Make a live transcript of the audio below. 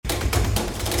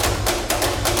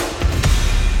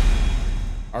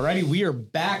Alrighty, we are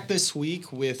back this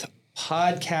week with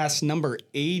podcast number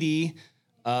 80.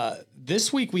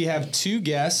 This week we have two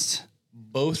guests.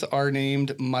 Both are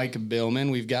named Mike Billman.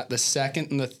 We've got the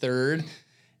second and the third.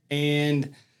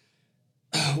 And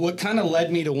what kind of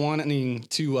led me to wanting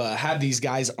to have these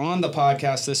guys on the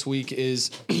podcast this week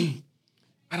is,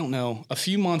 I don't know, a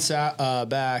few months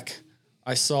back,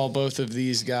 I saw both of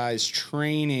these guys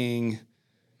training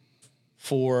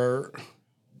for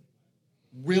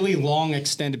really long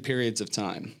extended periods of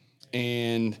time.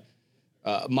 And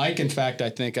Mike, in fact, I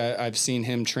think I've seen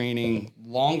him training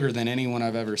longer than anyone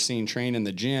I've ever seen train in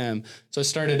the gym. So I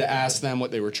started to ask them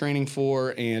what they were training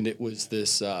for, and it was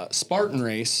this Spartan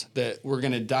race that we're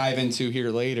going to dive into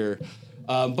here later.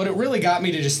 But it really got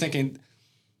me to just thinking,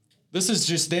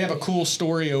 they have a cool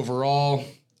story overall.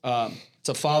 It's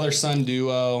a father-son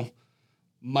duo.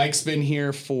 Mike's been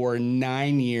here for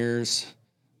 9 years.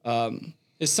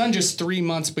 His son just 3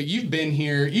 months, but you've been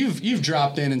here. You've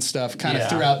dropped in and stuff kind of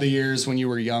throughout the years when you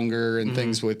were younger and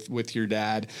things with your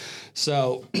dad.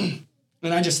 So, and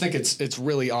I just think it's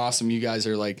really awesome. You guys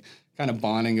are like kind of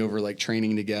bonding over like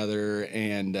training together,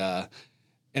 and I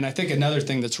think another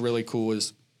thing that's really cool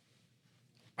is,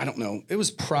 I don't know, it was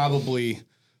probably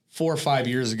 4 or 5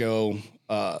 years ago.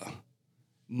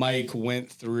 Mike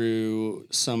went through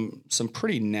some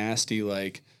pretty nasty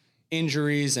like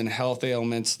injuries and health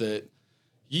ailments that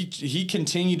he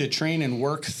continued to train and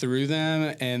work through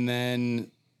them, and then,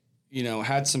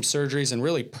 had some surgeries and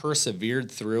really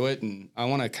persevered through it. And I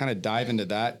want to kind of dive into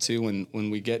that too when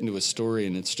we get into his story.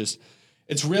 And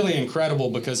it's really incredible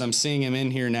because I'm seeing him in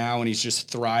here now and he's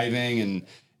just thriving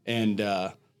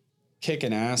and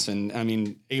kicking ass. And I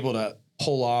mean, able to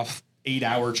pull off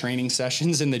 8-hour training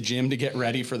sessions in the gym to get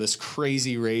ready for this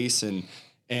crazy race. And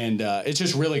it's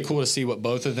just really cool to see what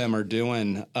both of them are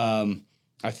doing.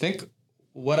 I think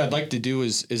what I'd like to do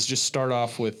is just start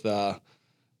off with the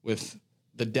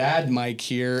dad, Mike,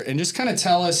 here, and just kind of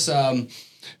tell us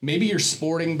maybe your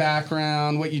sporting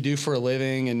background, what you do for a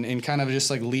living, and kind of just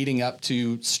like leading up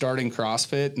to starting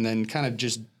CrossFit, and then kind of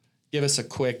just give us a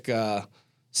quick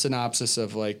synopsis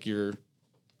of like your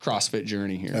CrossFit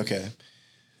journey here. Okay.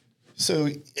 So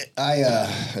I,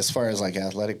 as far as like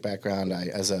athletic background,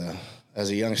 as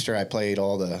a youngster, I played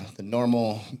all the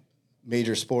normal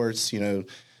major sports,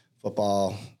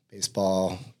 football,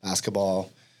 baseball, basketball.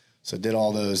 So did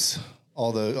all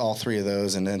three of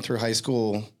those. And then through high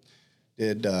school,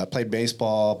 played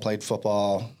baseball, played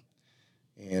football,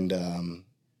 and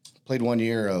played 1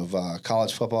 year of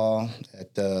college football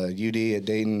at UD at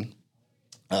Dayton.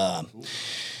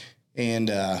 And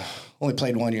only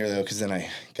played 1 year, though, because then I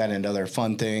got into other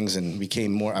fun things and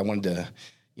became more, I wanted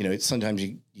to, sometimes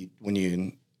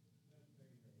when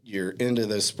you're into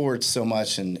the sports so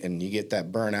much and you get that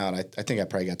burnout. I think I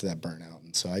probably got to that burnout.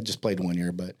 And so I just played 1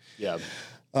 year, but yeah.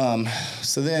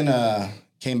 So then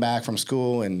came back from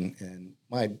school and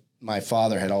my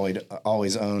father had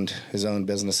always owned his own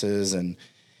businesses. And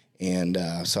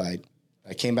so I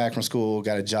came back from school,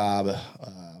 got a job,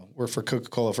 worked for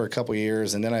Coca-Cola for a couple of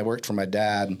years. And then I worked for my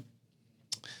dad,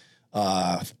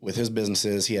 with his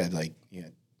businesses. He had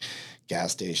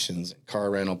gas stations, and car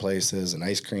rental places, and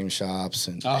ice cream shops,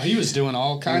 and he was doing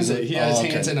all kinds of. He had his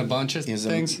hands in a bunch of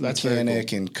things. That's mechanic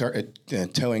cool.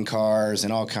 And towing cars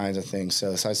and all kinds of things.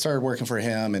 So I started working for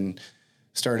him and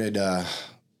started,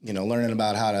 learning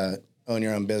about how to own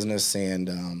your own business,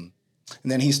 and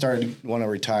then he started want to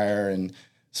retire, and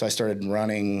so I started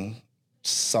running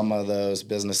some of those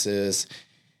businesses,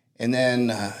 and then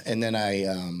I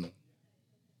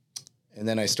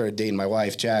started dating my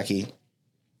wife, Jackie.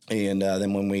 And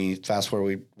then when we fast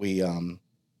forward, we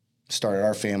started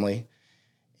our family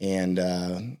and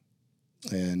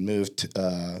moved.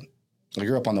 I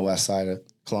grew up on the west side of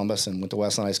Columbus and went to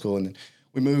Westland High School, and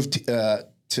we moved to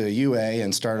UA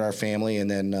and started our family. And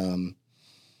then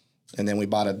we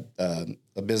bought a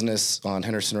business on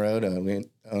Henderson Road. We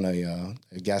own a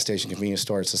gas station convenience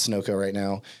store. It's a Sunoco right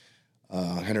now,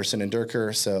 Henderson and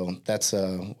Durker. So that's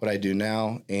what I do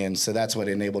now, and so that's what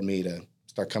enabled me to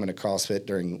start coming to CrossFit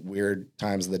during weird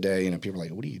times of the day. People are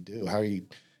like, what do you do? How are you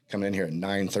coming in here at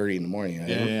 9:30 in the morning?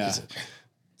 Yeah.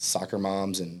 Soccer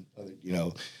moms and other,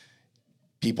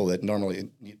 people that normally,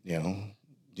 do you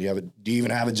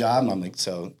even have a job? And I'm like,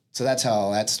 so that's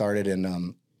how that started.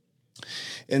 And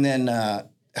then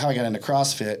how I got into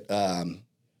CrossFit,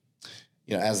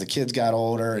 as the kids got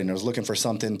older and I was looking for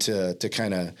something to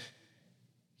kind of,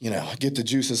 get the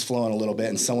juices flowing a little bit,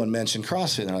 and someone mentioned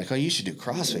CrossFit, and they're like, oh, you should do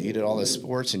CrossFit. You did all this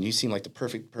sports, and you seem like the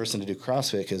perfect person to do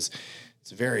CrossFit because it's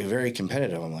very, very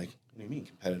competitive. I'm like, what do you mean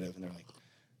competitive? And they're like,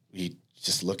 you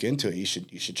just look into it. You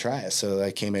should try it. So I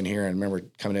came in here and I remember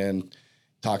coming in,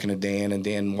 talking to Dan, and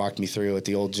Dan walked me through at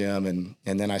the old gym. And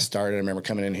then I started. I remember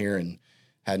coming in here and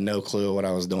had no clue what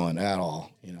I was doing at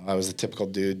all. You know, I was the typical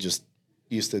dude, just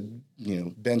used to, you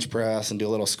know, bench press and do a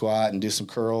little squat and do some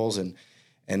curls. And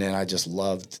then I just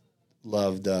loved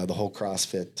the whole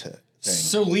CrossFit thing.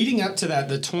 So leading up to that,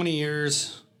 the 20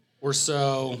 years or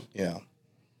so,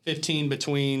 15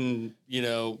 between, you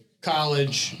know,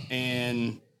 college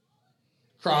and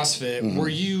CrossFit, were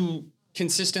you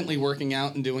consistently working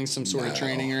out and doing some sort of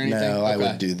training or anything? No, I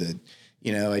would do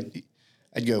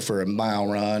I'd go for a mile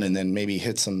run and then maybe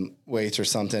hit some weights or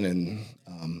something. And,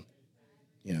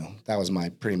 you know, that was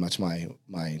pretty much my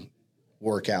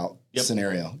workout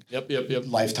scenario. Yep.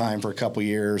 Lifetime for a couple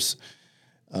years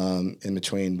in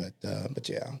between, but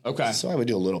yeah. Okay. So I would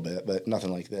do a little bit, but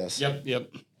nothing like this.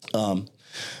 Yep.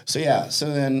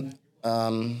 So then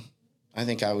I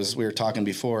think we were talking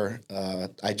before,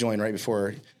 I joined right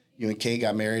before you and Kate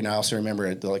got married. And I also remember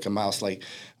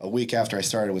a week after I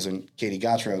started was when Katie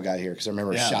Gautreau got here. Cause I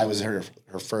remember I was her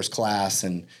first class.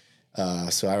 And,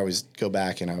 so I always go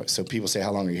back so people say,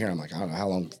 how long are you here? I'm like, I don't know,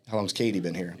 how long's Katie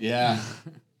been here? Yeah.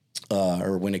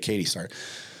 Or when did Katie start?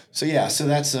 So yeah, so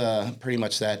that's, pretty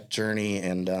much that journey.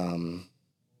 And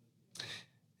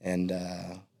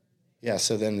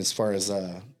so then as far as, you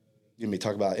want me to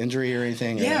talk about injury or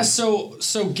anything? Yeah. So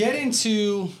get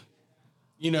into,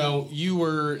 you know, you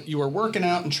were working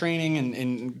out and training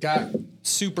and got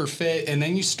super fit, and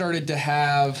then you started to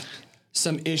have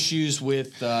some issues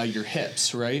with your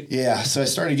hips, right? Yeah. So I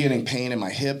started getting pain in my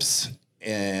hips,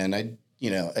 and I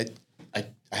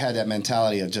had that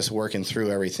mentality of just working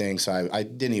through everything. So I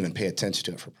didn't even pay attention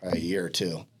to it for probably a year or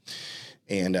two.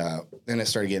 And then I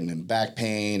started getting back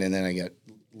pain, and then I got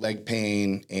leg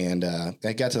pain, and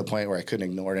that got to the point where I couldn't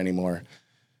ignore it anymore.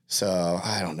 So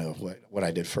I don't know what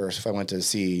I did first. If I went to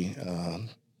see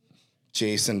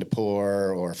Jason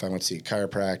DePore, or if I went to see a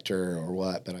chiropractor or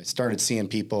what, but I started seeing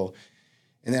people.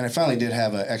 And then I finally did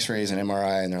have x-rays and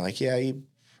MRI, and they're like, yeah, you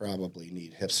probably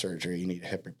need hip surgery. You need a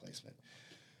hip replacement.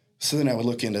 So then I would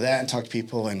look into that and talk to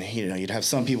people, and, you know, you'd have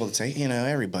some people that say, you know,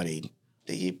 anybody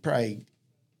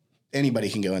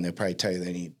can go in there, probably tell you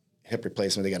they need hip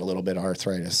replacement. They got a little bit of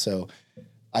arthritis. So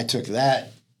I took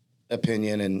that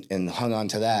opinion and hung on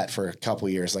to that for a couple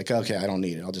of years. Like, okay, I don't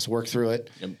need it. I'll just work through it.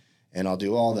 Yep. And I'll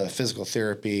do all the physical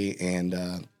therapy.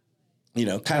 And, you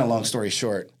know, kind of long story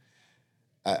short,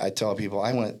 I tell people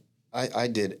I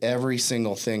did every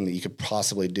single thing that you could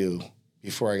possibly do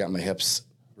before I got my hips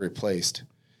replaced.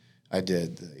 I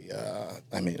did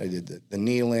the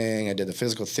kneeling, I did the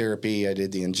physical therapy, I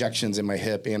did the injections in my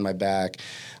hip and my back.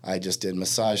 I just did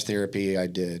massage therapy. I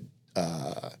did,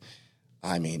 the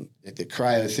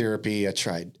cryotherapy. I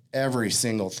tried every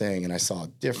single thing, and I saw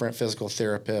different physical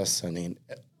therapists. I mean,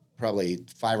 probably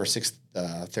 5 or 6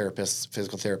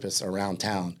 physical therapists around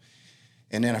town.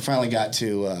 And then I finally got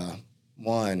to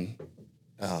one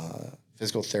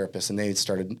physical therapist, and they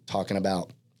started talking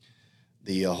about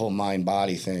the whole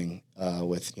mind-body thing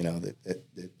with, you know, that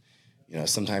you know,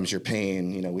 sometimes your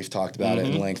pain, you know, we've talked about it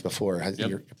in length before. Yep.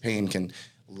 Your pain a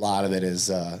lot of it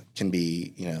can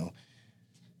be, you know,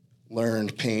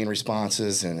 learned pain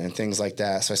responses and things like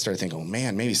that. So I started thinking, oh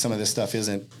man, maybe some of this stuff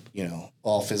isn't, you know,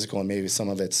 all physical, and maybe some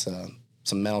of it's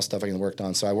some mental stuff I can work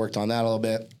on. So I worked on that a little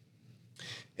bit,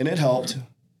 and it helped.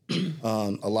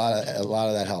 A lot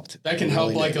of that helped. That can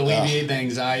help alleviate the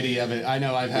anxiety of it. I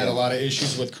know I've had a lot of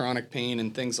issues with chronic pain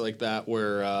and things like that,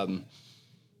 where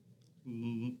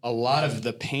a lot of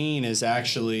the pain is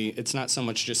actually, it's not so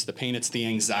much just the pain, it's the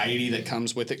anxiety that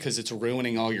comes with it, because it's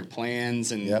ruining all your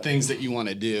plans and things that you want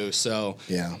to do. So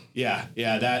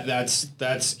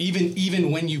that's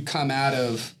even when you come out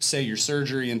of, say, your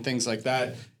surgery and things like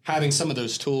that, having some of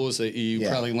those tools that you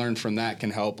probably learned from that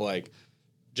can help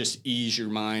just ease your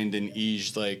mind and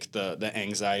ease the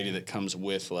anxiety that comes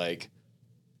with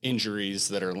injuries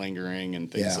that are lingering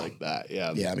and things like that.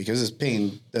 Yeah. Yeah. Because there's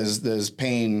pain, there's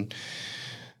pain,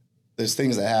 there's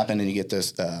things that happen, and you get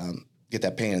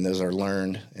that pain, and those are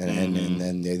learned, and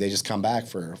then they just come back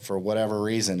for whatever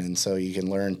reason. And so you can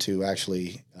learn to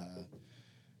actually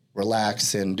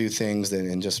relax and do things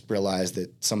and just realize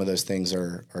that some of those things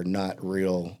are not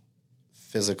real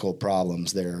physical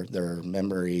problems. They're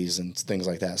memories and things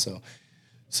like that.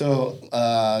 So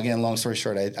again, long story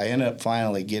short, I ended up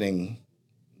finally getting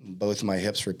both my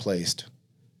hips replaced.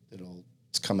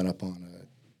 It's coming up on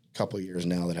a couple of years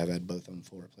now that I've had both of them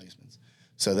full replacements.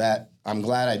 So that I'm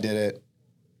glad I did it,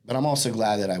 but I'm also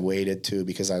glad that I waited too,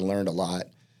 because I learned a lot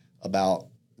about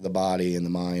the body and the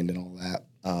mind and all that.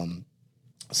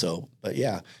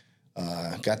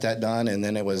 Got that done, and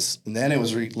then it was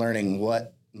learning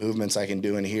what movements I can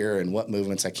do in here and what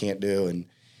movements I can't do,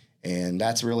 And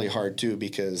that's really hard too,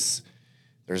 because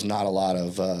there's not a lot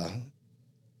of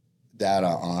data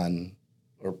on,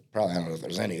 or probably I don't know if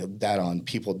there's any data on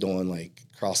people doing like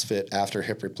CrossFit after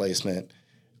hip replacement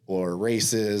or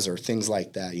races or things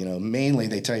like that. You know, mainly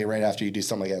they tell you right after you do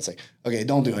something like that, it's like, okay,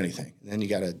 don't do anything. And then you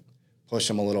got to push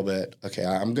them a little bit. Okay,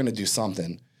 I'm going to do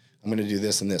something. I'm going to do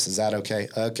this and this. Is that okay?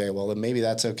 Okay, well, then maybe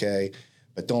that's okay,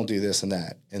 but don't do this and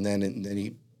that. And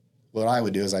then what I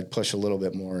would do is I'd push a little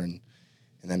bit more, and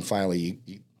then finally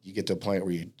you get to a point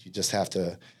where you just have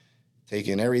to take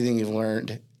in everything you've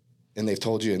learned and they've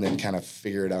told you, and then kind of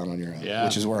figure it out on your own,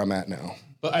 which is where I'm at now.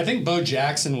 But I think Bo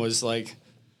Jackson was like,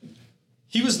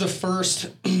 he was the first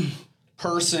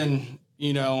person,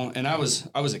 you know, and I was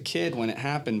a kid when it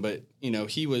happened, but, you know,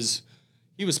 he was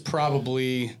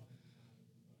probably,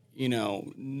 you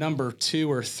know, number 2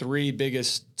 or 3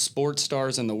 biggest sports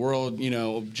stars in the world, you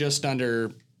know, just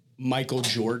under Michael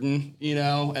Jordan, you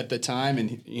know, at the time.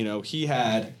 And, you know, he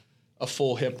had a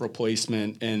full hip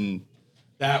replacement, and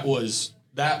that was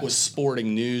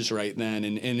sporting news right then.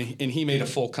 And he made a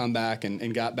full comeback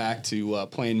and got back to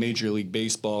playing Major League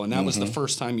Baseball. And that was the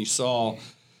first time you saw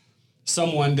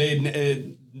someone they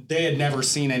had never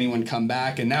seen anyone come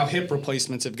back. And now hip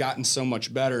replacements have gotten so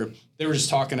much better. They were just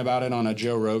talking about it on a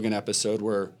Joe Rogan episode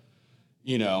where,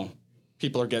 you know,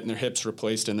 people are getting their hips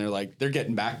replaced and they're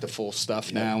getting back to full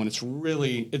stuff now. And it's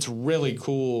really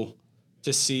cool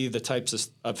to see the types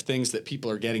of things that people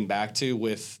are getting back to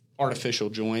with artificial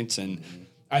joints. And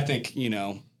I think, you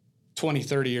know, 20,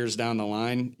 30 years down the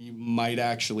line, you might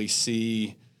actually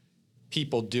see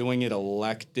people doing it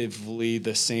electively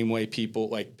the same way people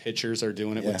like pitchers are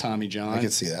doing it with Tommy John. I can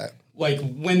see that. Like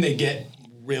when they get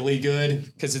really good,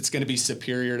 because it's going to be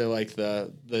superior to like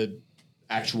the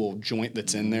actual joint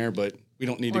that's in there, but we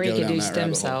don't need to go down that rabbit hole. Or you could do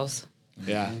stem cells.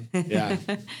 Yeah, yeah.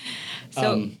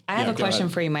 So I have a question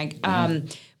for you, Mike.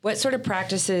 What sort of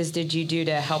practices did you do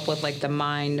to help with like the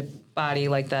mind, body,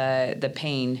 like the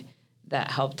pain that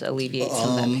helped alleviate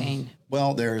some of that pain?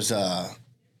 Well, there's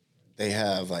they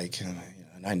have like,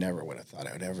 and I never would have thought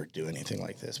I would ever do anything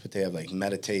like this, but they have like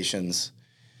meditations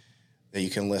that you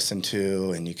can listen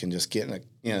to, and you can just get in a,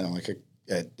 you know, like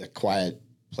a quiet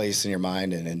place in your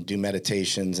mind and do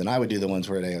meditations. And I would do the ones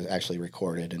where they actually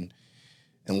recorded and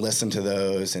listen to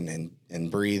those, and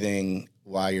breathing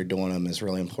while you're doing them is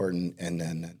really important. And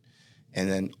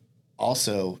then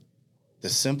also the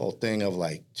simple thing of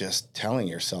like just telling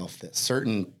yourself that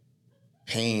certain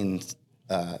pain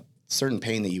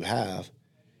that you have,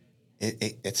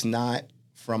 it's not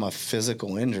from a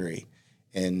physical injury,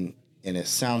 and it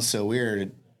sounds so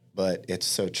weird, but it's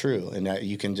so true. And that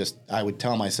you can just, I would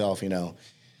tell myself, you know,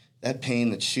 that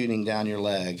pain that's shooting down your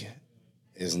leg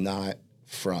is not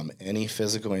from any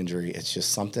physical injury. It's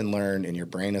just something learned, and your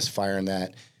brain is firing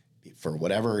that for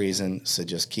whatever reason. So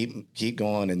just keep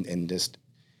going and just,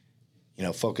 you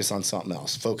know, focus on something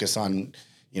else. Focus on,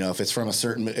 you know, if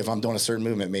I'm doing a certain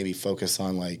movement, maybe focus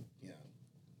on like,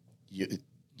 you know,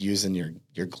 using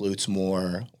your glutes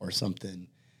more or something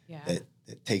that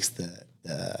takes the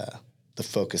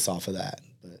focus off of that.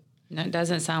 But no, it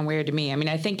doesn't sound weird to me. I mean,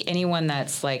 I think anyone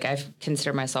that's like, I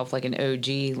consider myself like an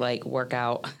OG, like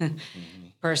workout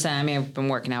person. I mean, I've been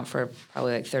working out for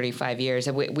probably like 35 years.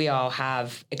 And we all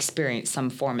have experienced some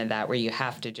form of that where you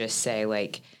have to just say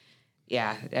like,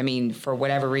 yeah, I mean, for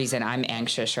whatever reason, I'm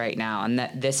anxious right now. And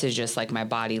that this is just like my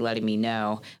body letting me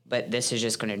know, but this is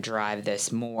just going to drive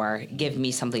this more, give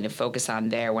me something to focus on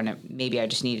there when maybe I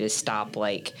just need to stop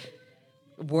like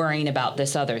worrying about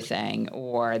this other thing,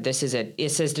 or it's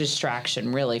a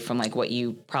distraction really from like what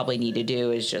you probably need to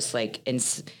do is just like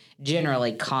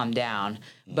generally calm down.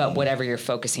 But whatever you're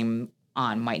focusing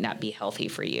on might not be healthy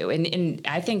for you. And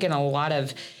I think in a lot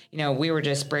of, you know,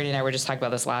 Brandon and I were just talking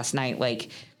about this last night, like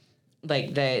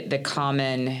the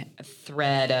common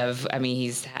thread of, I mean,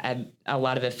 he's had a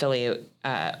lot of affiliate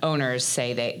owners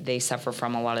say that they suffer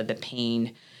from a lot of the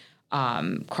pain,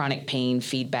 chronic pain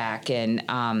feedback,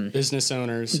 and business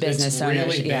owners. It's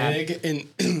really big,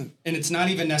 and it's not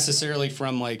even necessarily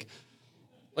from like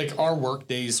our work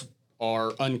days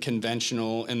are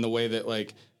unconventional in the way that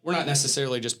like we're not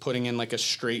necessarily just putting in like a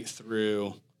straight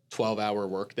through 12-hour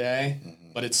workday,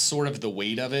 but it's sort of the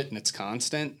weight of it, and it's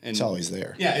constant. And it's always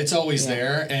there. Yeah, it's always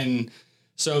there. And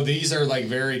so these are like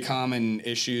very common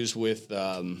issues with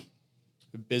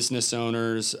business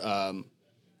owners.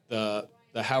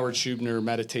 The Howard Schubner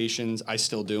meditations, I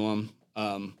still do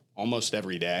them almost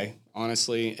every day,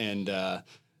 honestly. And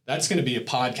that's going to be a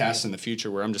podcast in the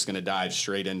future where I'm just going to dive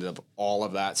straight into all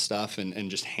of that stuff and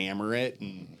just hammer it.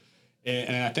 And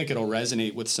I think it'll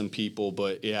resonate with some people.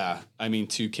 But yeah, I mean,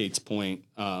 to Kate's point,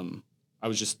 I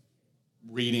was just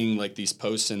reading like these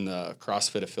posts in the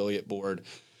CrossFit affiliate board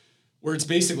where it's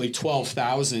basically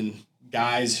 12,000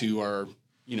 guys who are,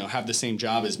 you know, have the same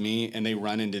job as me, and they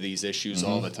run into these issues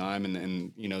all the time,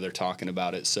 and you know, they're talking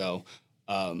about it. So,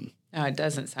 no, it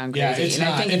doesn't sound yeah, crazy. it's And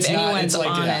not, I think it's if not, anyone's it's like,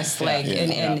 honest,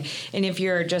 and if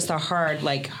you're just a hard,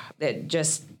 like, that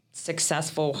just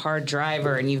successful, hard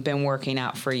driver and you've been working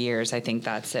out for years, I think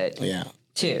that's it. Yeah.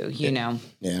 Too, you know.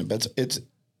 Yeah, but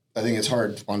I think it's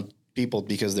hard on people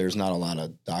because there's not a lot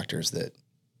of doctors that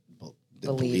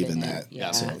believe in that.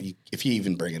 Yeah. So if you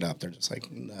even bring it up, they're just like,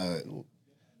 no.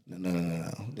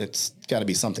 It's got to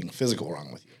be something physical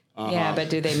wrong with you. Yeah, but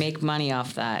do they make money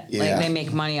off that? Yeah. Like, they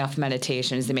make money off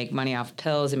meditations, they make money off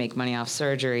pills, they make money off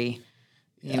surgery.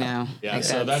 You know. Yeah, like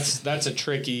so that's a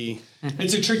tricky.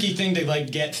 It's a tricky thing to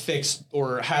like get fixed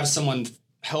or have someone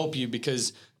help you,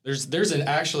 because there's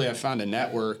actually I found a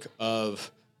network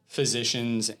of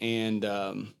physicians and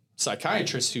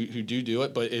psychiatrists who do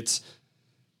it, but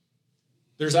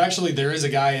there is a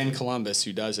guy in Columbus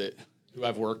who does it, who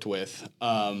I've worked with,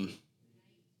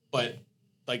 but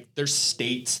like there's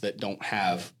states that don't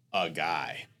have a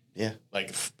guy. Yeah.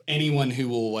 Like anyone who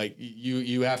will like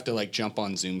you have to like jump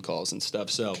on Zoom calls and stuff.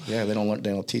 So yeah, they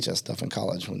don't teach us stuff in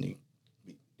college when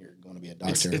you're going to be a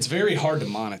doctor. It's very hard to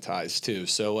monetize too.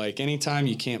 So like anytime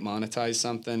you can't monetize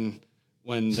something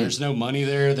when there's no money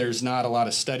there's not a lot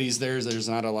of studies there's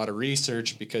not a lot of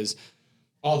research, because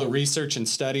all the research and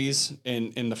studies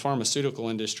in the pharmaceutical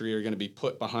industry are going to be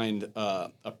put behind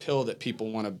a pill that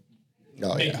people want to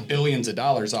make billions of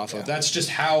dollars off of. That's just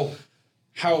how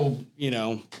you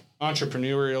know,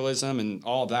 entrepreneurialism and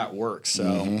all of that works.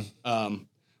 So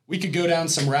we could go down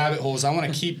some rabbit holes. I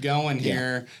want to keep going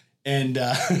here and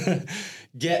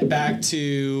get back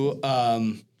to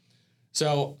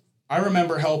so I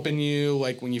remember helping you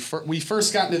like when we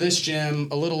first got into this gym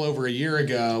a little over a year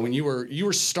ago, when you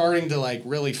were starting to like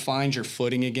really find your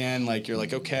footing again. Like you're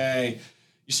like, okay,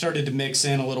 you started to mix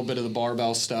in a little bit of the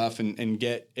barbell stuff and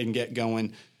get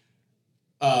going.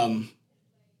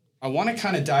 I want to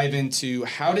kind of dive into,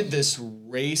 how did this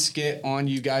race get on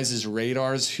you guys'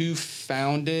 radars? Who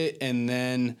found it? And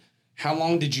then how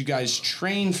long did you guys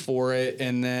train for it?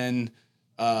 And then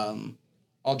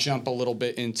I'll jump a little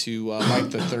bit into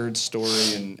like the third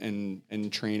story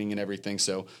and training and everything.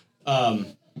 So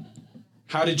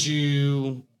how did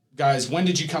you guys, when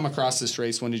did you come across this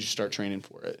race? When did you start training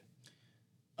for it?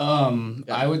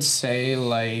 I would say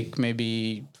like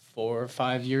maybe 4 or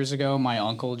 5 years ago, my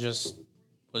uncle just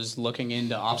was looking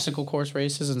into obstacle course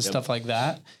races and stuff like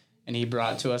that. And he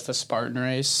brought to us the Spartan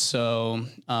race. So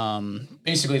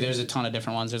basically there's a ton of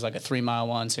different ones. There's like a 3-mile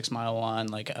one, 6-mile one,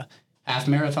 like a half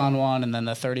marathon one, and then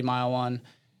the 30-mile one.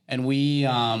 And we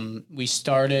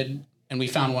started and we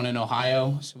found one in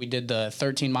Ohio. So we did the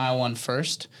 13-mile one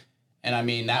first. And I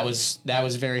mean, that was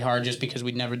very hard just because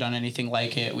we'd never done anything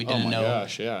like it. We didn't know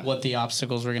what the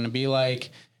obstacles were going to be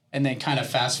like. And then kind of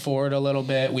fast forward a little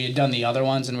bit, we had done the other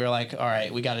ones and we were like, all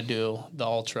right, we got to do the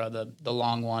ultra, the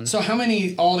long one. So how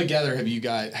many altogether have you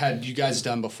guys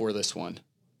done before this one?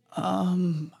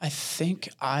 I think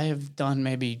I've done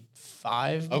maybe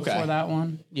 5 before that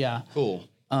one. Yeah. Cool.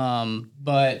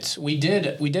 But we did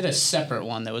a separate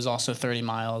one that was also 30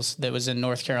 miles that was in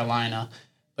North Carolina.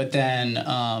 But then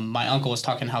my uncle was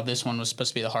talking how this one was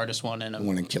supposed to be the hardest one. The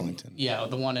one in Killington. Yeah,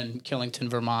 the one in Killington,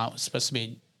 Vermont was supposed to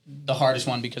be the hardest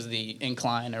one because of the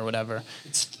incline or whatever.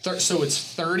 So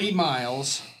it's 30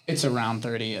 miles. It's around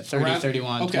 30,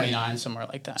 31, 29, somewhere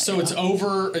like that. So it's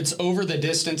over the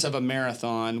distance of a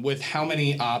marathon with how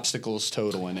many obstacles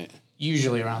total in it?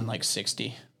 Usually around like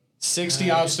 60.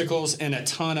 60 obstacles and a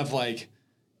ton of like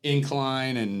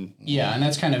incline and... Yeah, and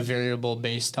that's kind of variable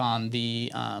based on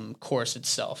the course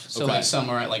itself. So like some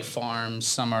are at like farms,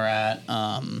 some are at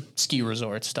ski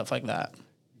resorts, stuff like that.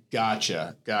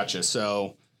 Gotcha.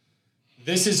 So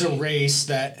this is a race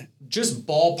that, just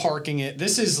ballparking it,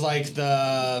 this is like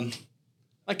an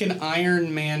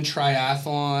Ironman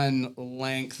triathlon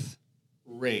length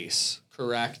race,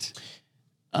 correct?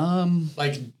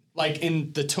 Like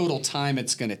in the total time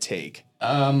it's going to take.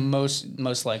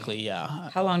 Most likely, yeah.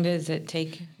 How long does it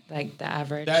take? Like the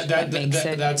average?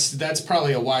 That's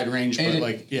probably a wide range,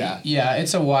 but Yeah,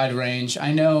 it's a wide range.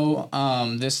 I know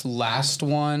this last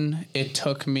one, it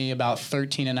took me about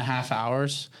 13 and a half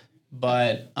hours,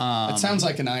 but... it sounds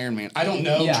like an Ironman. I don't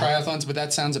know triathlons, but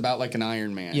that sounds about like an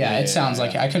Ironman. Yeah, it sounds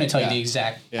like... I couldn't tell you the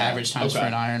exact average times for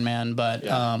an Ironman,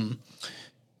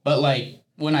 but like...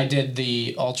 When I did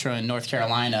the ultra in North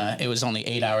Carolina, it was only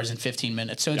 8 hours and 15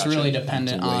 minutes. So it's really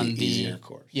dependent on the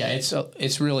course. Yeah,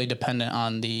 it's really dependent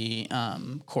on the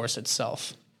course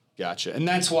itself. Gotcha. And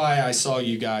that's why I saw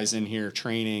you guys in here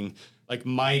training. Like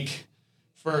Mike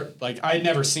for like, I'd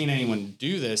never seen anyone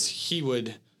do this. He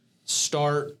would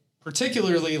start,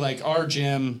 particularly like our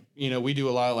gym, we do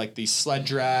a lot of like these sled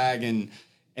drag and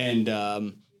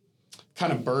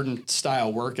kind of burden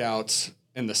style workouts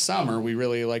in the summer. We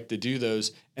really like to do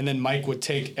those. And then Mike would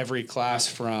take every class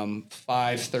from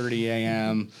 5:30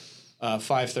 a.m.,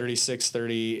 5:30,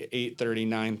 6:30, 8:30,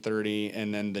 9:30,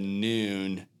 and then the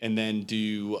noon, and then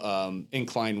do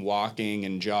incline walking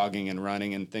and jogging and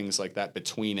running and things like that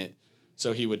between it.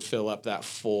 So he would fill up that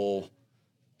full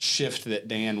shift that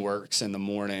Dan works in the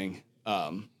morning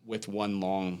with one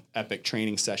long epic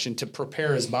training session to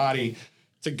prepare his body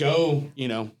to go,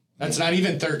 that's not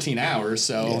even 13 hours.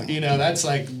 So, that's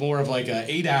like more of like a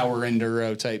 8-hour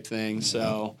enduro type thing.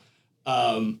 So,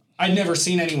 I'd never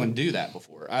seen anyone do that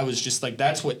before. I was just like,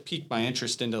 that's what piqued my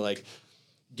interest into like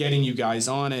getting you guys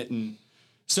on it. And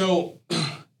so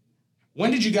when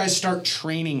did you guys start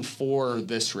training for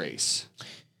this race?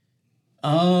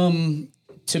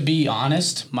 To be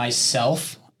honest,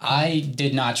 myself, I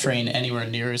did not train anywhere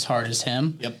near as hard as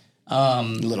him. Yep. A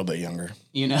little bit younger.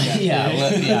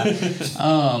 Yeah.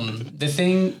 The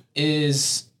thing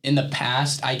is, in the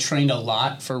past, I trained a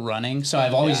lot for running. So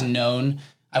I've always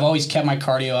I've always kept my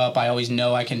cardio up. I always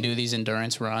know I can do these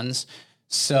endurance runs.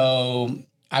 So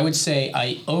I would say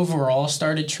I overall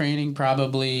started training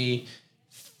probably,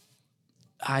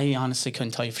 I honestly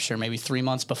couldn't tell you for sure, maybe 3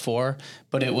 months before,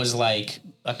 but it was like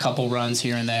a couple runs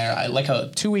here and there.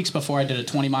 2 weeks before I did a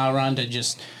 20-mile run to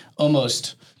just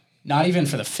almost, not even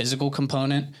for the physical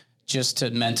component, just to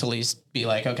mentally be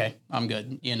like, okay, I'm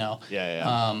good,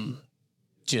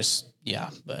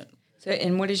 but. So,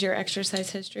 and what is your exercise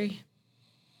history?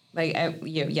 Like,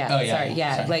 sorry.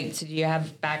 Like, so do you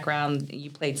have background?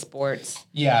 You played sports?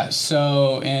 Yeah.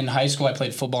 So in high school, I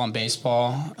played football and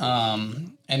baseball.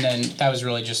 And then that was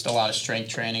really just a lot of strength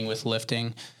training with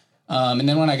lifting. And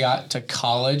then when I got to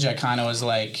college, I kind of was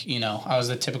like, I was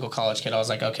the typical college kid. I was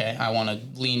like, okay, I want to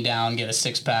lean down, get a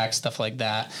 6-pack, stuff like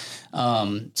that.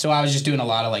 So I was just doing a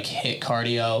lot of like HIIT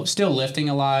cardio, still lifting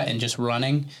a lot and just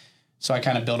running. So I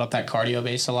kind of built up that cardio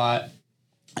base a lot.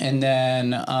 And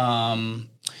then a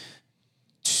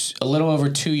little over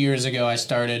 2 years ago, I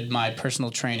started my personal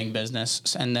training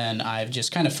business. And then I've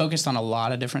just kind of focused on a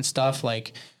lot of different stuff,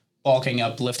 like bulking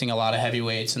up, lifting a lot of heavy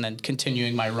weights, and then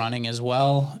continuing my running as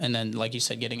well. And then, like you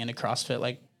said, getting into CrossFit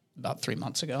like about 3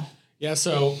 months ago. Yeah.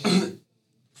 So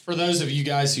for those of you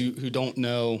guys who don't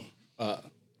know,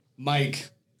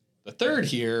 Mike, the third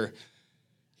here,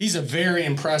 he's a very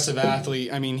impressive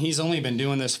athlete. I mean, he's only been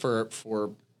doing this for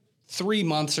 3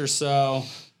 months or so.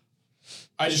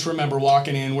 I just remember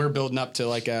walking in, we're building up to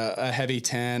like a heavy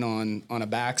 10 on a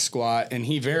back squat, and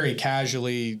he very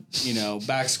casually,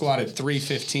 back squatted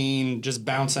 315, just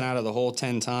bouncing out of the hole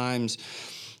 10 times,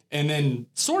 and then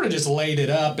sort of just laid it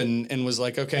up and was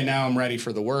like, okay, now I'm ready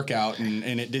for the workout,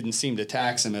 and it didn't seem to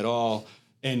tax him at all.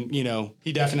 And,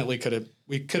 he definitely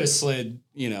we could have slid,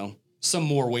 some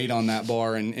more weight on that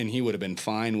bar and he would have been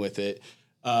fine with it.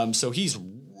 So he's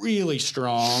really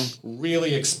strong,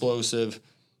 really explosive,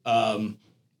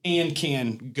 and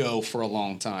can go for a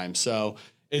long time. So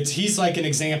he's like an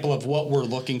example of what we're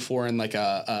looking for in like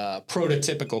a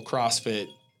prototypical CrossFit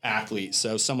athlete.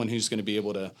 So someone who's going to be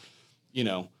able to,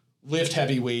 lift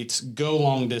heavy weights, go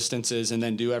long distances, and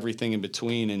then do everything in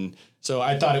between. And so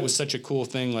I thought it was such a cool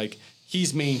thing. Like,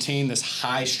 he's maintained this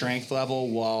high strength level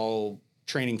while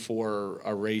training for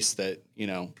a race that,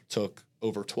 took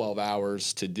over 12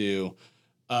 hours to do.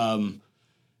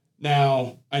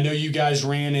 Now, I know you guys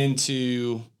ran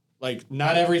into, like,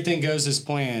 not everything goes as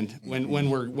planned when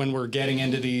we're getting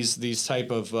into these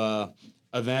type of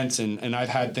events, and I've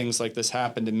had things like this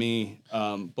happen to me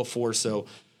before. So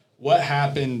what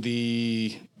happened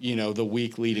the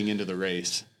week leading into the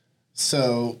race?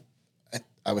 So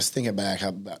I was thinking back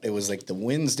how it was like the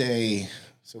Wednesday,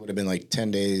 so it would have been like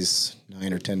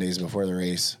 9 or 10 days before the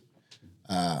race.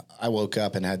 I woke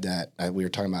up and had that, we were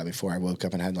talking about it before, I woke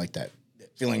up and had like that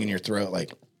feeling in your throat,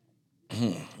 like,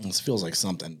 this feels like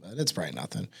something, but it's probably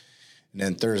nothing. And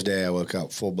then Thursday I woke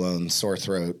up full-blown sore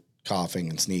throat, coughing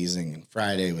and sneezing, and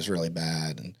Friday was really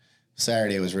bad, and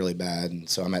Saturday was really bad. And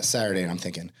so I'm at Saturday and I'm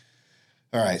thinking,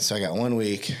 all right, so I got 1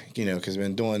 week, because I've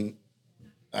been doing,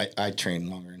 I trained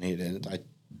longer than he did. I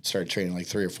started training like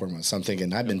 3 or 4 months. So I'm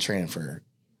thinking I've been training for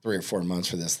 3 or 4 months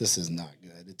for this. This is not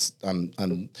good.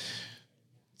 I'm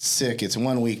sick. It's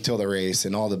 1 week till the race,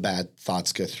 and all the bad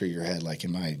thoughts go through your head. Like,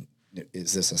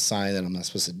 is this a sign that I'm not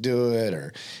supposed to do it?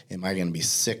 Or am I going to be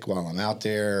sick while I'm out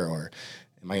there? Or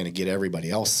am I going to get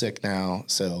everybody else sick now?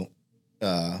 So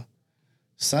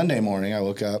Sunday morning I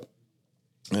woke up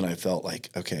And I felt like,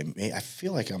 okay, I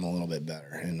feel like I'm a little bit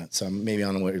better. And so I'm maybe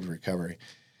on the way to recovery.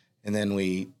 And then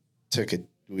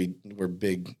we're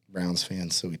big Browns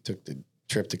fans. So we took the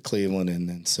trip to Cleveland. And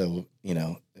then, so,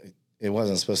 it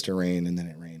wasn't supposed to rain. And then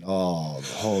it rained the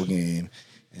whole game.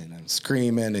 And I'm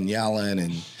screaming and yelling.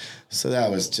 And so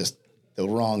that was just the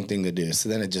wrong thing to do. So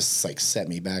then it just like set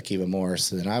me back even more.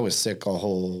 So then I was sick the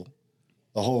whole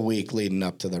week leading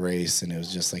up to the race. And it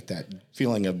was just like that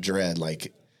feeling of dread,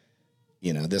 like,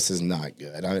 this is not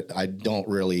good. I don't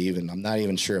really I'm not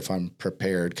even sure if I'm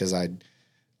prepared because like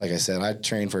I said, I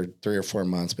trained for 3 or 4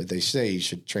 months, but they say you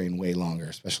should train way longer,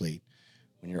 especially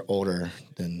when you're older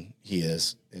than he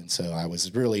is. And so I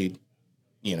was really,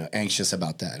 anxious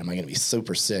about that. Am I going to be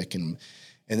super sick? And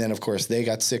then of course they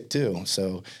got sick too.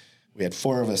 So we had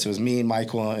 4 of us. It was me,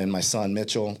 Michael, and my son,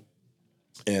 Mitchell,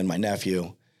 and my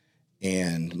nephew.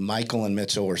 And Michael and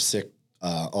Mitchell were sick.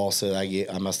 Also,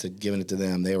 I must have given it to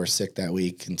them. They were sick that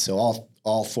week. And so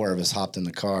all 4 of us hopped in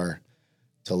the car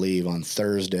to leave on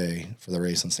Thursday for the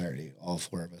race on Saturday. All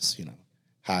 4 of us,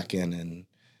 hacking and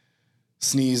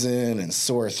sneezing and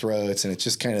sore throats. And it's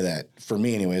just kind of that, for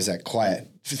me anyways, that quiet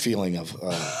feeling of,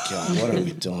 oh, God, what are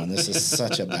we doing? This is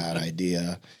such a bad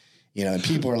idea. And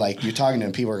people are like, you're talking to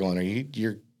them, people are going,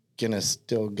 you're going to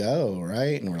still go,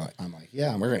 right? And I'm like,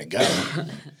 yeah, we're going to go.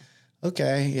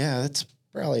 Okay, yeah, that's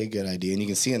probably a good idea. And you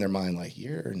can see in their mind, like,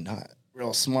 you're not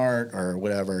real smart or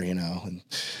whatever, And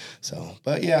so,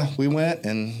 but yeah, we went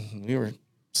and we were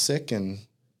sick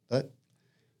but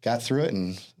got through it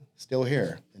and still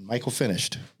here. And Michael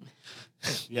finished.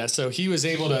 Yeah, so he was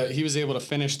able to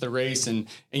finish the race, and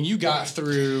you got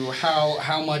through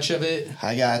how much of it?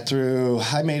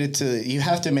 I made it to, you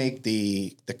have to make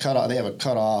the cutoff. They have a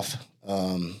cutoff.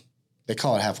 They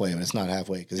call it halfway, but it's not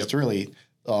halfway because it's really,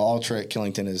 Ultra at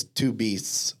Killington is two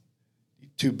beasts,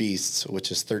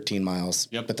 which is 13 miles.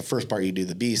 Yep. But the first part you do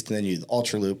the beast, and then you do the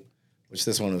Ultra Loop, which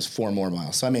this one was 4 more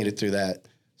miles. So I made it through that.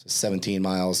 So 17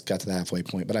 miles, got to the halfway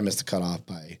point, but I missed the cutoff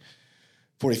by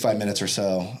 45 minutes or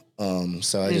so.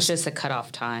 So it's just a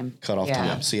cutoff time.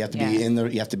 Time. So you have to be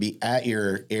you have to be at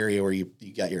your area where you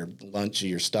got your lunch,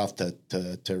 your stuff to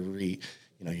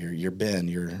your bin,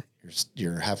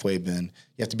 your halfway bin.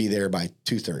 You have to be there by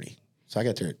 2:30. So I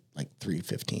got there at like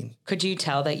 3:15. Could you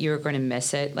tell that you were going to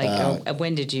miss it? Like,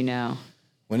 when did you know?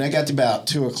 When I got to about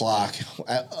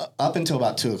 2:00, up until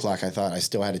about 2:00, I thought I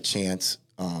still had a chance.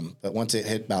 But once it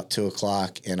hit about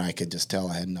 2:00, and I could just tell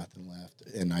I had nothing left,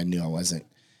 and I knew I wasn't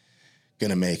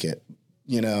gonna make it,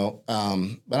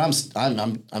 But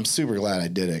I'm super glad I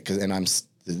did it because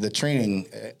the training,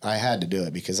 I had to do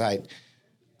it because I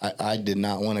did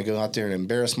not want to go out there and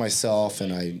embarrass myself,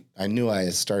 and I knew I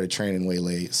had started training way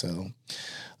late, so.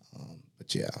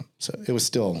 But yeah, so it was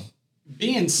still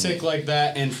being sick like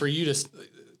that, and for you to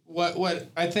what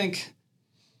I think.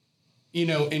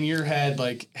 In your head,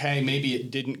 like, hey, maybe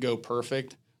it didn't go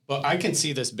perfect, but I can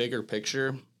see this bigger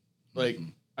picture. Like,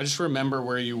 I just remember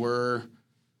where you were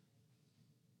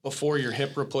before your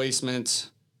hip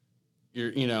replacement.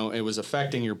 It was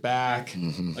affecting your back.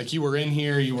 Mm-hmm. Like, you were in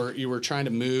here, you were trying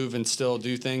to move and still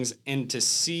do things, and to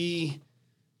see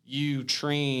you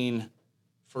train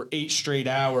for 8 straight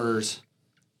hours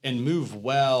and move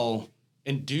well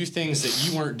and do things that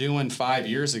you weren't doing 5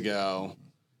 years ago,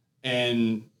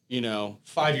 and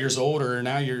 5 years older,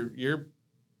 now you're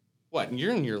what?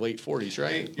 You're in your late 40s,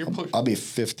 right? I'll be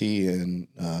 50 in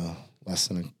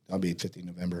I'll be 50 in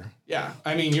November. Yeah.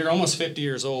 I mean, you're almost 50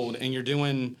 years old, and you're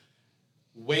doing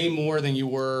way more than you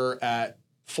were at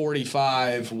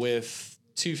 45 with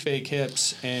 2 fake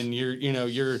hips, and you're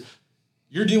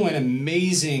doing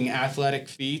amazing athletic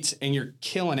feats, and you're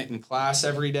killing it in class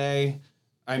every day.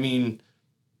 I mean,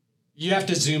 you have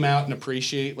to zoom out and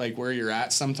appreciate like where you're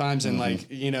at sometimes. And like,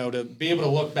 to be able to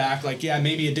look back, like, yeah,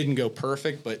 maybe it didn't go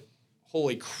perfect, but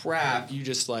holy crap, you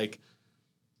just like,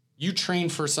 you train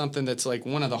for something that's like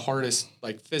one of the hardest,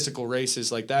 like physical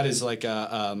races. Like that is like,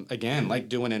 again, like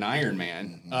doing an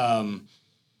Ironman.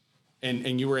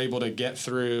 And you were able to get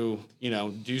through,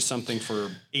 do something for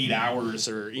 8 hours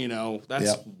or,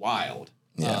 that's wild.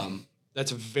 Yeah.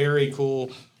 That's very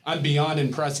cool. I'm beyond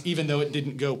impressed, even though it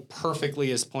didn't go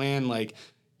perfectly as planned. Like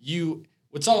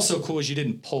what's also cool is you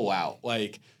didn't pull out.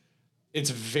 Like, it's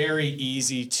very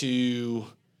easy to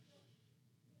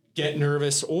get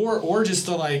nervous or just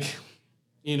to like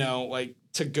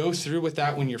to go through with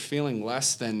that when you're feeling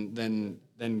less than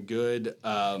good.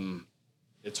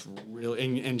 It's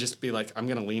really, and just be like, I'm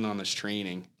going to lean on this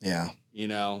training. Yeah.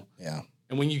 Yeah.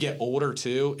 And when you get older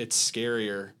too, it's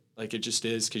scarier. Like, it just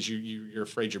is, because you're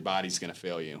afraid your body's going to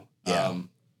fail you. Yeah.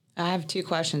 I have 2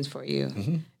 questions for you.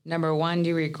 Mm-hmm. Number one, do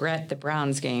you regret the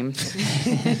Browns game?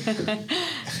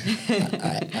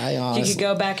 I honestly, If you could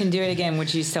go back and do it again,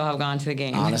 would you still have gone to the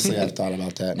game? Honestly, I've thought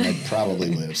about that, and I probably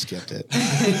would have skipped it.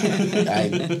 I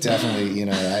definitely,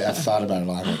 I've thought about it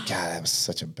a lot. I'm like, God, that was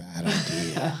such a bad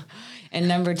idea. And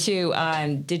number two,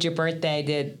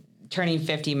 did turning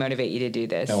 50 motivate you to do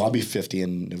this? No, I'll be 50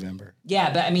 in November.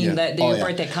 Yeah, but I mean, your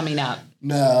birthday coming up.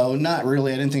 No, not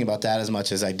really. I didn't think about that as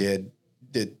much as I did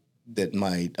that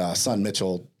my son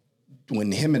Mitchell,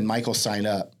 when him and Michael signed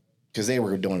up, because they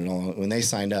were doing it all, when they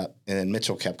signed up, and then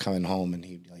Mitchell kept coming home, and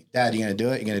he'd be like, Dad, you going to do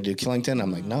it? You going to do Killington?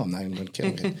 I'm like, no, I'm not even going to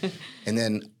Killington. And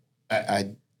then I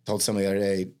told somebody the other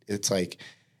day, it's like,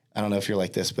 I don't know if you're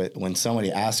like this, but when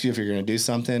somebody asks you if you're going to do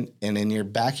something, and in your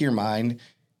back of your mind,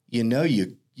 you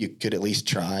could at least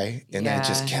try, and then it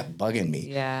just kept bugging me.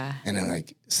 Yeah. And I'm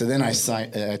like, so then I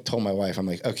told my wife, I'm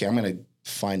like, okay, I'm going to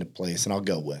find a place, and I'll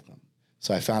go with them.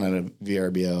 So I found a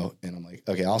VRBO, and I'm like,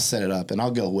 okay, I'll set it up, and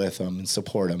I'll go with them and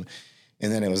support them.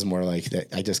 And then it was more like that.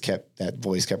 That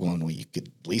voice kept going, well, you could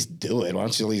at least do it. Why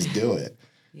don't you at least do it?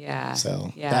 Yeah.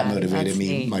 So that motivated me.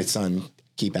 Neat. My son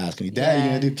keep asking me, Dad, you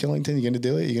going to do Killington? You going to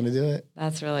do it? You going to do it?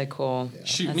 That's really cool. Yeah.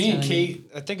 Shoot, me and Kate,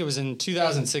 I think it was in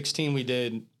 2016 we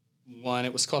did one.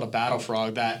 It was called a Battle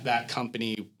Frog. That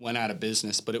company went out of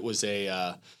business, but it was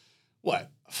a,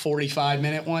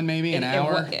 45-minute one, maybe an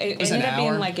hour. It ended up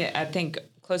being like, I think,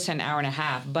 close to an hour and a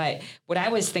half. But what I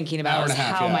was thinking about was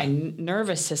how my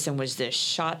nervous system was just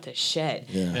shot to shit.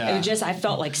 Yeah. It was just, I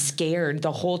felt like scared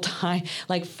the whole time.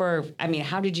 Like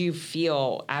how did you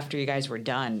feel after you guys were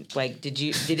done? Like, did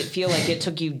it feel like it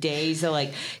took you days to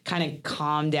like kind of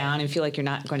calm down and feel like you're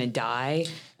not going to die?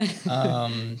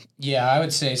 Yeah, I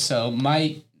would say so.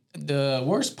 The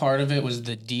worst part of it was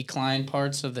the decline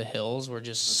parts of the hills were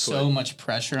just so much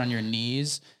pressure on your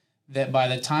knees that by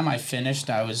the time I finished,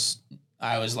 I was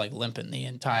like limping the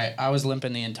entire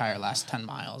last 10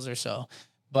 miles or so.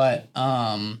 But,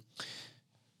 I'm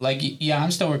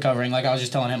still recovering. Like I was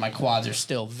just telling him, my quads are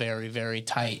still very, very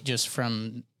tight just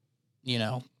from,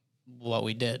 what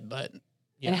we did. But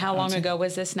yeah. And how long ago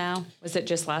was this now? Was it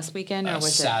just last weekend or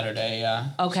was Saturday, it?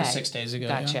 Yeah. Okay. So 6 days ago.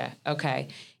 Gotcha. Yeah. Okay.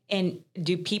 And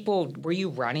were you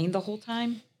running the whole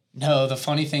time? No, the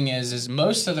funny thing is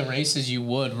most of the races you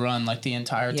would run like the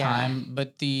entire time,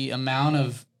 but the amount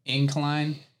of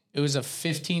incline, it was a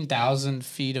 15,000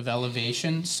 feet of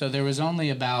elevation. So there was only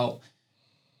about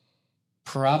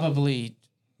probably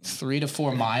 3 to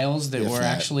 4 miles that were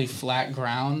actually flat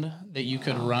ground that you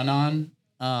could run on.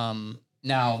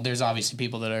 Now there's obviously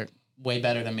people that are way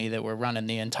better than me that were running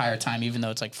the entire time, even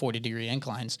though it's like 40-degree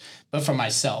inclines. But for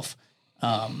myself,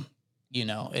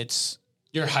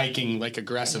 you're hiking, like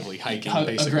aggressively hiking,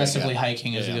 basically. Aggressively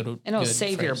hiking is a good. And it'll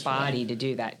save your body to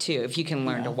do that too. If you can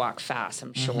learn to walk fast,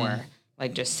 I'm sure,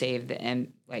 like just save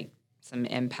some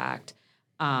impact.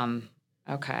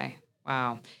 Okay.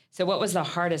 Wow. So what was the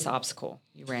hardest obstacle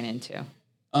you ran into?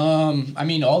 All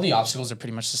the obstacles are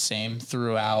pretty much the same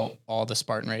throughout all the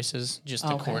Spartan races, just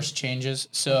the course changes.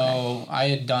 So I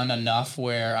had done enough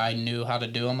where I knew how to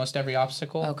do almost every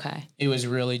obstacle. Okay. It was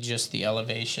really just the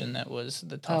elevation that was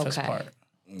the toughest part.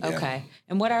 Yeah. Okay.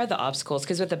 And what are the obstacles?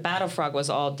 Because with the Battle Frog was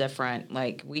all different.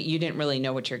 Like you didn't really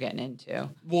know what you're getting into.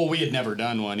 Well, we had never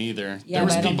done one either. Yeah, there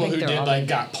was people who did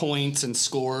got points and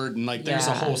scored, and there's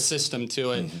a whole system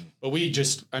to it. Mm-hmm. But we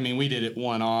did it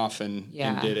one off and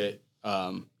did it.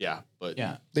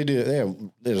 They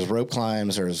do. There's rope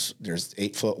climbs. There's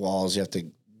 8-foot walls you have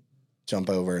to jump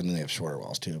over, and then they have shorter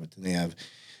walls too. But then they have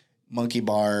monkey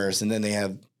bars, and then they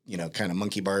have kind of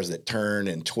monkey bars that turn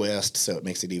and twist, so it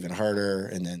makes it even harder.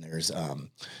 And then there's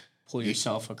pull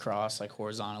yourself across like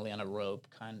horizontally on a rope,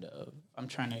 kind of. I'm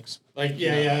trying to explain.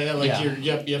 You're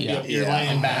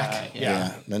laying back.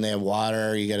 Yeah. Then they have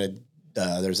water. You gotta.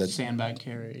 There's a sandbag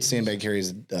carries. Sandbag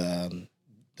carries.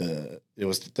 It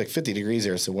was like 50 degrees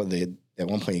there, so at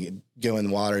one point you go in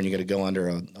the water and you got to go under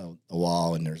a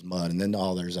wall and there's mud, and then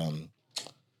there's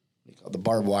the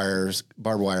barbed wire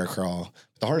crawl.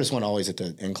 The hardest one always at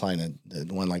the incline, the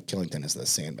one like Killington, is the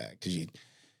sandbag, because you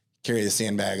carry the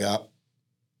sandbag up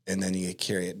and then you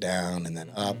carry it down and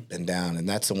then up and down, and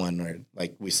that's the one where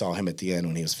like we saw him at the end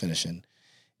when he was finishing,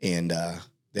 and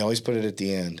they always put it at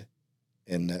the end,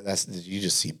 and you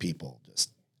just see people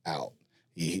just out.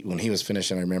 When he was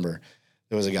finishing, I remember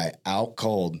there was a guy out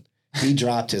cold. He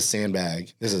dropped his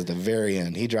sandbag. This is at the very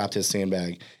end. He dropped his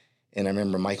sandbag, and I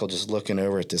remember Michael just looking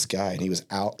over at this guy, and he was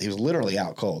out. He was literally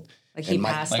out cold. Like he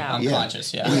passed out.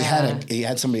 Unconscious, yeah. And he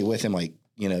had somebody with him,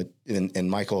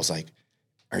 and Michael was like,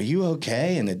 "Are you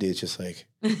okay?" And the dude's just like,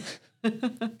 and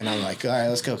I'm like, "All right,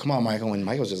 let's go. Come on, Michael." And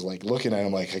Michael's just like looking at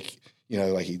him like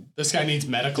like this guy needs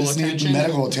medical needs attention.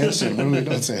 medical attention. What do we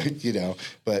don't say,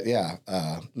 But yeah,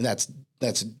 that's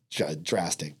a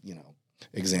drastic,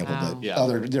 example. Wow.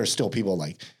 But there's still people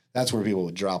like that's where people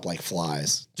would drop like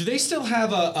flies. Do they still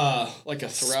have a throw?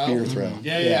 Spear throw.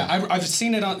 Yeah. I've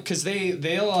seen it on because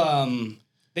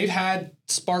they've had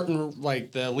Spartan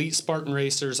like the elite Spartan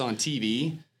racers on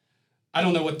TV. I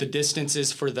don't know what the distance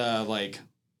is for the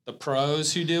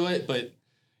pros who do it, but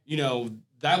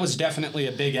that was definitely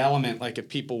a big element. Like if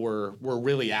people were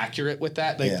really accurate with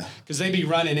that, because they'd be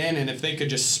running in, and if they could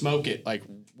just smoke it like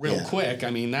real quick,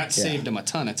 I mean that saved them a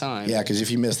ton of time. Yeah, because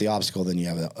if you miss the obstacle, then you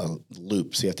have a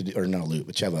loop. So you have to do, or not a loop,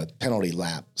 but you have a penalty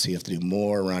lap. So you have to do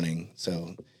more running.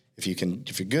 So if you're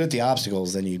good at the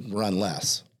obstacles, then you run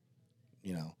less.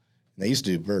 And they used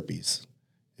to do burpees.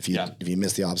 If you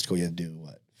miss the obstacle, you had to do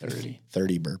what?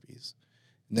 30 burpees.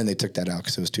 And then they took that out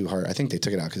because it was too hard. I think they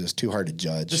took it out because it was too hard to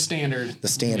judge. The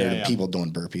standard of people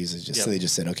doing burpees is just so they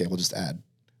just said, okay, we'll just add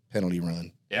penalty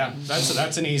run. Yeah,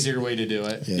 that's an easier way to do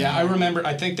it. Yeah, I remember.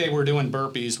 I think they were doing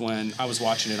burpees when I was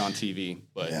watching it on TV.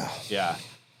 But yeah.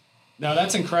 No,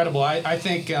 that's incredible. I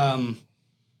think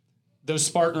those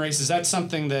Spartan races. That's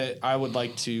something that I would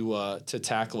like to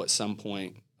tackle at some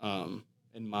point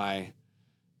in my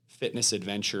fitness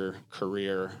adventure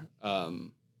career.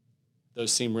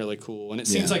 Those seem really cool. And it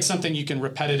seems like something you can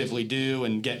repetitively do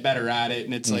and get better at it.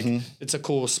 And it's like, it's a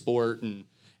cool sport. And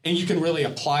you can really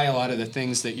apply a lot of the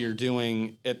things that you're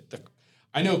doing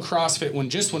I know CrossFit,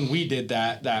 when we did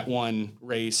that one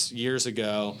race years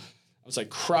ago, I was like,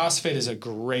 CrossFit is a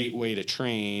great way to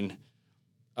train,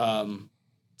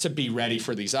 to be ready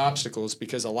for these obstacles,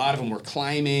 because a lot of them were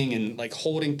climbing and like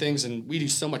holding things. And we do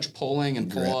so much pulling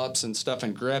and pull-ups and stuff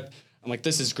and grip. I'm like,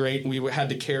 this is great. And we had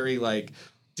to carry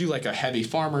do like a heavy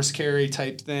farmer's carry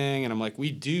type thing. And I'm like,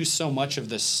 we do so much of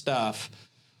this stuff.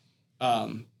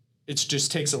 It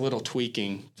just takes a little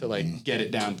tweaking to get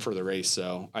it down for the race.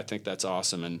 So I think that's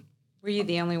awesome. And were you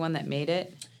the only one that made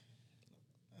it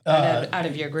out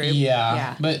of your group?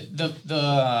 Yeah. But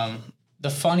the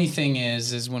funny thing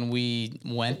is when we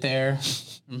went there,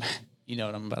 you know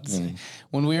what I'm about to say.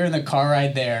 When we were in the car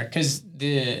ride there, because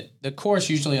the course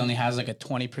usually only has like a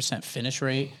 20% finish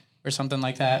rate or something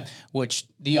like that, which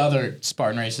the other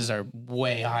Spartan races are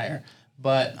way higher.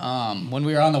 But when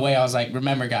we were on the way, I was like,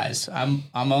 remember, guys, I'm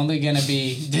only going to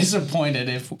be disappointed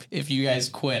if you guys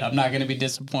quit. I'm not going to be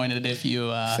disappointed if you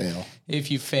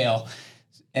fail.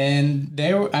 And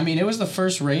it was the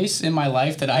first race in my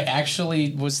life that I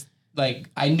actually was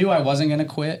like, I knew I wasn't going to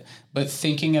quit, but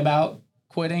thinking about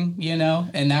quitting,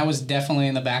 and that was definitely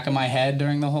in the back of my head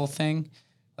during the whole thing.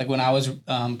 Like when I was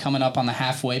coming up on the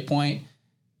halfway point,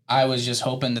 I was just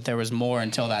hoping that there was more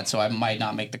until that, so I might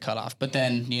not make the cutoff. But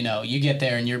then, you get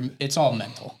there and it's all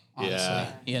mental, honestly.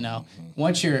 Yeah.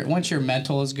 Once your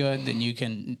mental is good, then you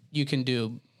can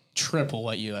do triple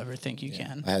what you ever think you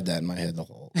can. I had that in my head the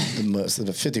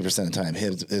 50% of the time.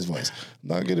 His voice. I'm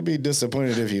not going to be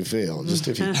disappointed if you fail, just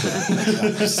if you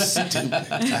quit. Stupid.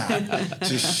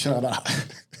 Just shut up.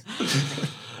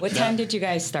 What time did you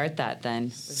guys start that then?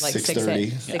 It was like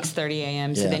 6:30. 6:30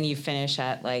 a.m. So then you finish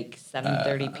at like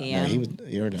 7:30 p.m. No,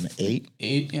 you were at an 8.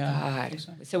 8, yeah.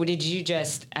 God. So did you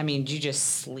just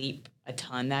sleep a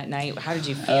ton that night? How did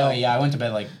you feel? Oh, yeah. I went to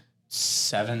bed like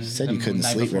 7. You said you couldn't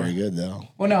sleep very good, though.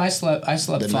 Well, no, I slept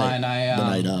fine. The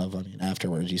night of.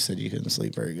 Afterwards, you said you couldn't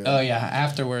sleep very good. Oh, yeah.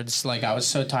 Afterwards, I was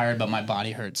so tired, but my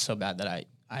body hurt so bad that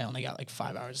I only got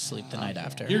 5 hours of sleep the night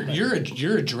after. You're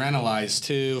adrenalized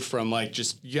too from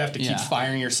you have to keep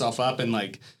firing yourself up,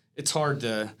 and it's hard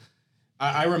to.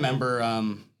 I remember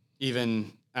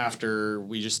even after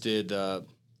we just did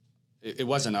it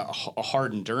wasn't a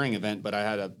hard enduring event, but I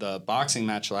had the boxing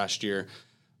match last year.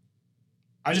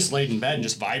 I just laid in bed and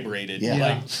just vibrated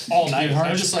all night. I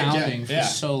was just for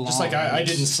so long. Just I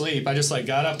didn't sleep. I just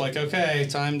got up okay,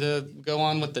 time to go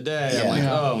on with the day. Yeah. I'm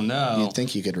oh no. You'd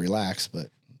think you could relax, but.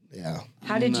 Yeah.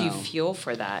 How did you fuel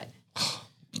for that?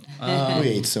 We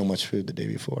ate so much food the day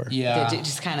before. Yeah.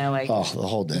 Just kind of the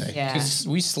whole day. Yeah. Because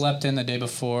we slept in the day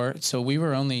before, so we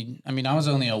were I was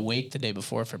only awake the day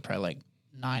before for probably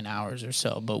 9 hours or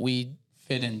so, but we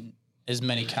fit in as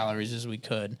many calories as we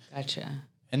could. Gotcha.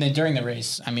 And then during the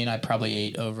race, I probably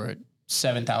ate over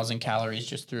 7,000 calories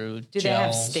just through Do gels. they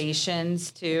have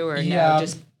stations too, or no?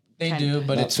 Just they do,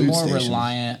 but Not it's food more station.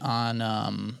 reliant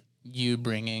on you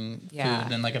bringing food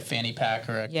than a fanny pack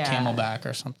or a camelback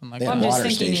or something like They that. have I'm just water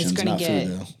thinking it's stations, gonna not get-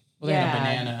 food, though. Well, they had a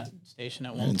banana station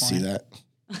at one I didn't point. see that.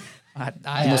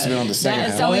 I must have been on the second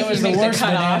That's half. only it if was you the make worst the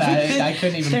cutoff. banana. I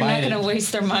couldn't even They're bite not going it. to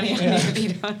waste their money on you if you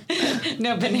don't.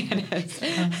 No bananas.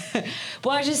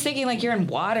 Well, I was just thinking, like, you're in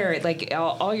water, like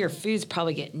all your foods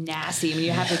probably get nasty. I mean,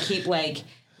 you have to keep like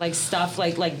stuff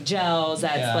like gels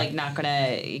that's like not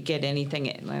going to get anything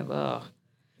in. Like, oh,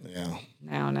 Yeah.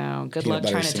 no. Good Peanut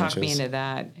luck trying butter to talk me sandwiches. into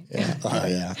that. Yeah. Oh,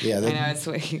 yeah. Yeah. I know it's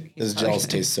sweet. Those gels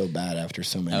taste so bad after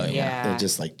so many. Oh, yeah. They're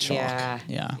just like chalk.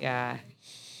 Yeah.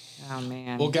 Oh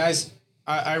man. Well, guys,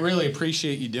 I really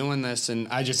appreciate you doing this, and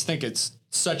I just think it's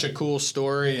such a cool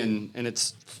story, and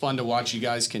it's fun to watch you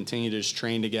guys continue to just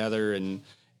train together and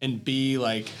be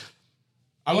like.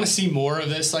 I want to see more of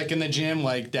this, like in the gym,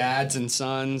 like dads and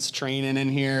sons training in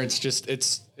here. It's just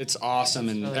it's awesome,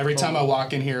 and really every cool. time I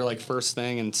walk in here, like first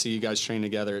thing, and see you guys train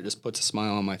together, it just puts a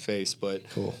smile on my face. But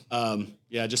Cool.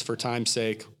 Yeah, just for time's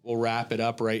sake, we'll wrap it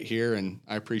up right here, and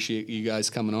I appreciate you guys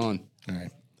coming on. All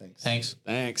right. Thanks. Thanks.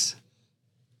 Thanks.